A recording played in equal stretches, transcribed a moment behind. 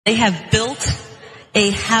They have built a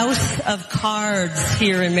house of cards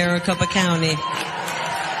here in Maricopa County.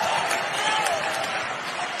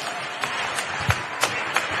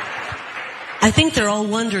 I think they're all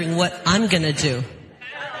wondering what I'm going to do.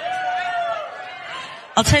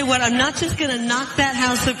 I'll tell you what, I'm not just going to knock that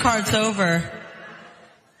house of cards over.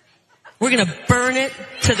 We're going to burn it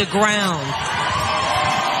to the ground.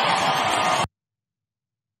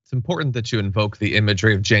 It's important that you invoke the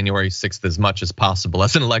imagery of January 6th as much as possible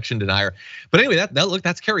as an election denier. But anyway,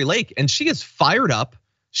 that's Kari Lake, and she is fired up.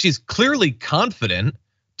 She's clearly confident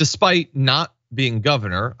despite not being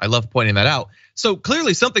governor. I love pointing that out. So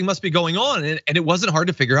clearly something must be going on, and it wasn't hard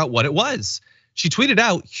to figure out what it was. She tweeted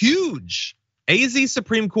out, huge. AZ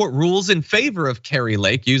Supreme Court rules in favor of Kari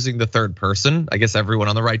Lake using the third person. I guess everyone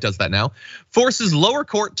on the right does that now. Forces lower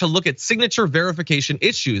court to look at signature verification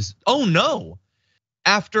issues. Oh no.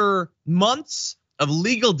 After months of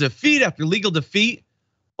legal defeat after legal defeat,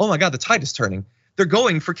 oh my God, the tide is turning. They're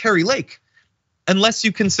going for Kari Lake, unless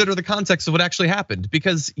you consider the context of what actually happened.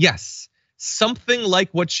 Because yes, something like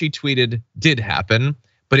what she tweeted did happen,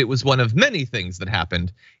 but it was one of many things that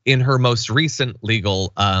happened in her most recent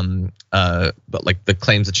legal, but like the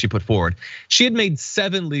claims that she put forward. She had made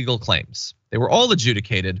 7 legal claims. They were all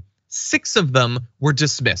adjudicated. 6 of them were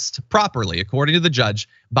dismissed properly, according to the judge,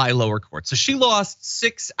 by lower court. So she lost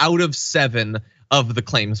 6 out of 7 of the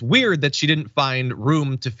claims. Weird that she didn't find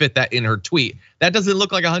room to fit that in her tweet. That doesn't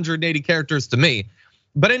look like 180 characters to me.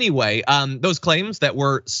 But anyway, those claims that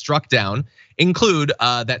were struck down include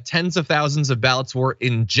that tens of thousands of ballots were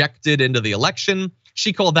injected into the election.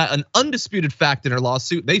 She called that an undisputed fact in her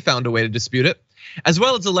lawsuit. They found a way to dispute it, as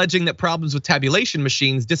well as alleging that problems with tabulation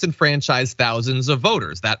machines disenfranchised thousands of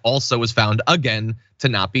voters. That also was found again to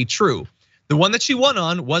not be true. The one that she won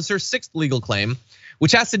on was her 6th legal claim,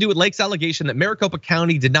 which has to do with Lake's allegation that Maricopa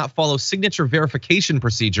County did not follow signature verification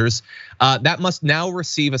procedures. That must now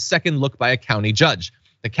receive a second look by a county judge.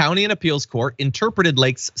 The county and appeals court interpreted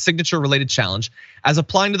Lake's signature-related challenge as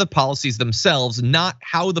applying to the policies themselves, not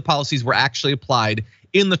how the policies were actually applied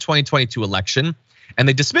in the 2022 election. And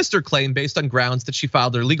they dismissed her claim based on grounds that she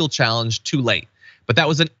filed her legal challenge too late. But that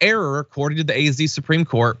was an error, according to the AZ Supreme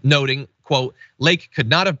Court, noting, quote, Lake could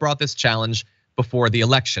not have brought this challenge before the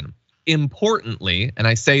election. Importantly, and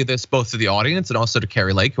I say this both to the audience and also to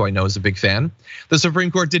Kari Lake, who I know is a big fan, the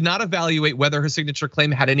Supreme Court did not evaluate whether her signature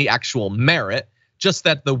claim had any actual merit, just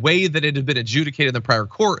that the way that it had been adjudicated in the prior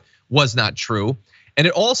court was not true. And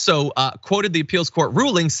it also quoted the appeals court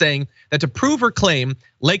ruling saying that to prove her claim,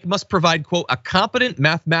 Lake must provide, quote, a competent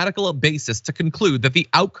mathematical basis to conclude that the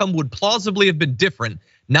outcome would plausibly have been different,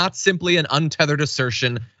 not simply an untethered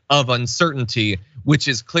assertion of uncertainty, which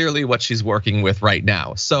is clearly what she's working with right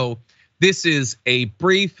now. So this is a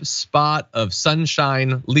brief spot of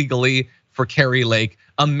sunshine legally for Kari Lake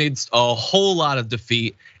amidst a whole lot of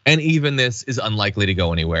defeat. And even this is unlikely to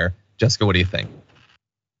go anywhere. Jessica, what do you think?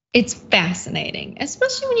 It's fascinating,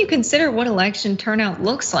 especially when you consider what election turnout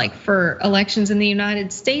looks like for elections in the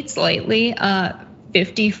United States lately. 54%,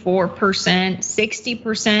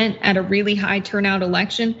 60% at a really high turnout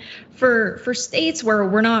election. For states where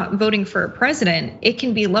we're not voting for a president, it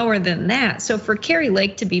can be lower than that. So for Kari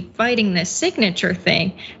Lake to be fighting this signature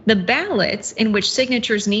thing, the ballots in which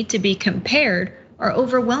signatures need to be compared are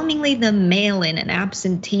overwhelmingly the mail-in and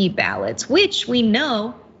absentee ballots, which we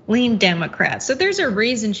know lean Democrat. So there's a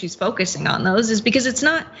reason she's focusing on those, is because it's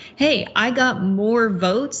not, hey, I got more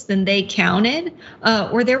votes than they counted,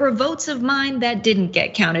 or there were votes of mine that didn't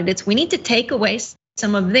get counted. It's we need to take away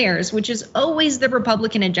some of theirs, which is always the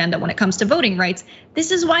Republican agenda when it comes to voting rights.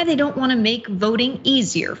 This is why they don't want to make voting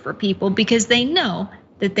easier for people, because they know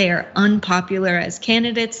that they are unpopular as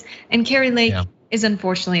candidates. And Kari Lake is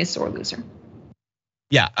unfortunately a sore loser.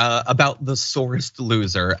 Yeah, about the sorest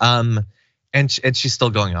loser. And she's still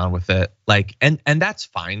going on with it. Like, and that's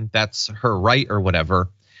fine. That's her right or whatever.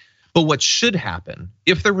 But what should happen,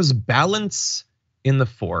 if there was balance in the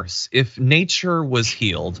force, if nature was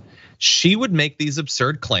healed, she would make these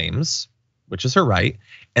absurd claims, which is her right,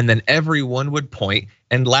 and then everyone would point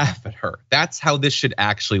and laugh at her. That's how this should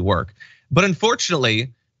actually work. But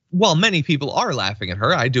unfortunately, while many people are laughing at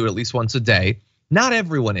her, I do it at least once a day, not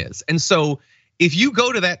everyone is. And so if you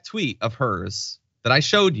go to that tweet of hers that I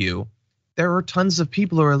showed you, there are tons of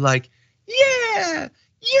people who are like, yeah,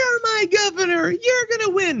 you're my governor, you're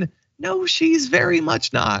gonna win. No, she's very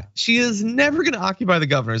much not. She is never gonna occupy the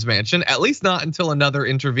governor's mansion, at least not until another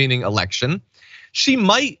intervening election. She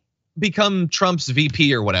might become Trump's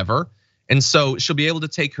VP or whatever. And so she'll be able to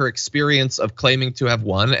take her experience of claiming to have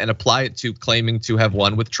won and apply it to claiming to have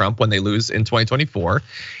won with Trump when they lose in 2024.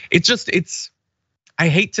 I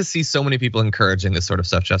hate to see so many people encouraging this sort of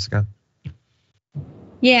stuff, Jessica.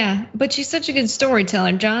 Yeah, but she's such a good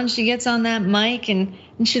storyteller, John. She gets on that mic and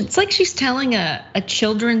it's like she's telling a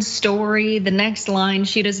children's story. The next line,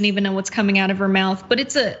 she doesn't even know what's coming out of her mouth, but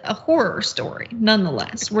it's a horror story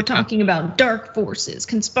nonetheless. We're talking about dark forces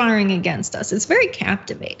conspiring against us. It's very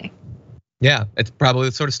captivating. Yeah, it's probably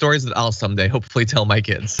the sort of stories that I'll someday hopefully tell my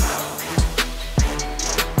kids.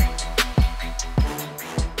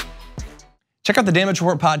 Check out the Damage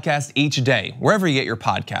Report podcast each day, wherever you get your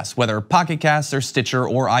podcasts, whether Pocket Casts or Stitcher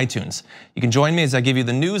or iTunes. You can join me as I give you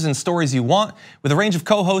the news and stories you want, with a range of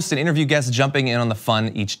co-hosts and interview guests jumping in on the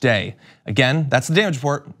fun each day. Again, that's the Damage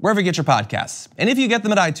Report, wherever you get your podcasts. And if you get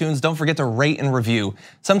them at iTunes, don't forget to rate and review.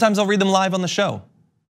 Sometimes I'll read them live on the show.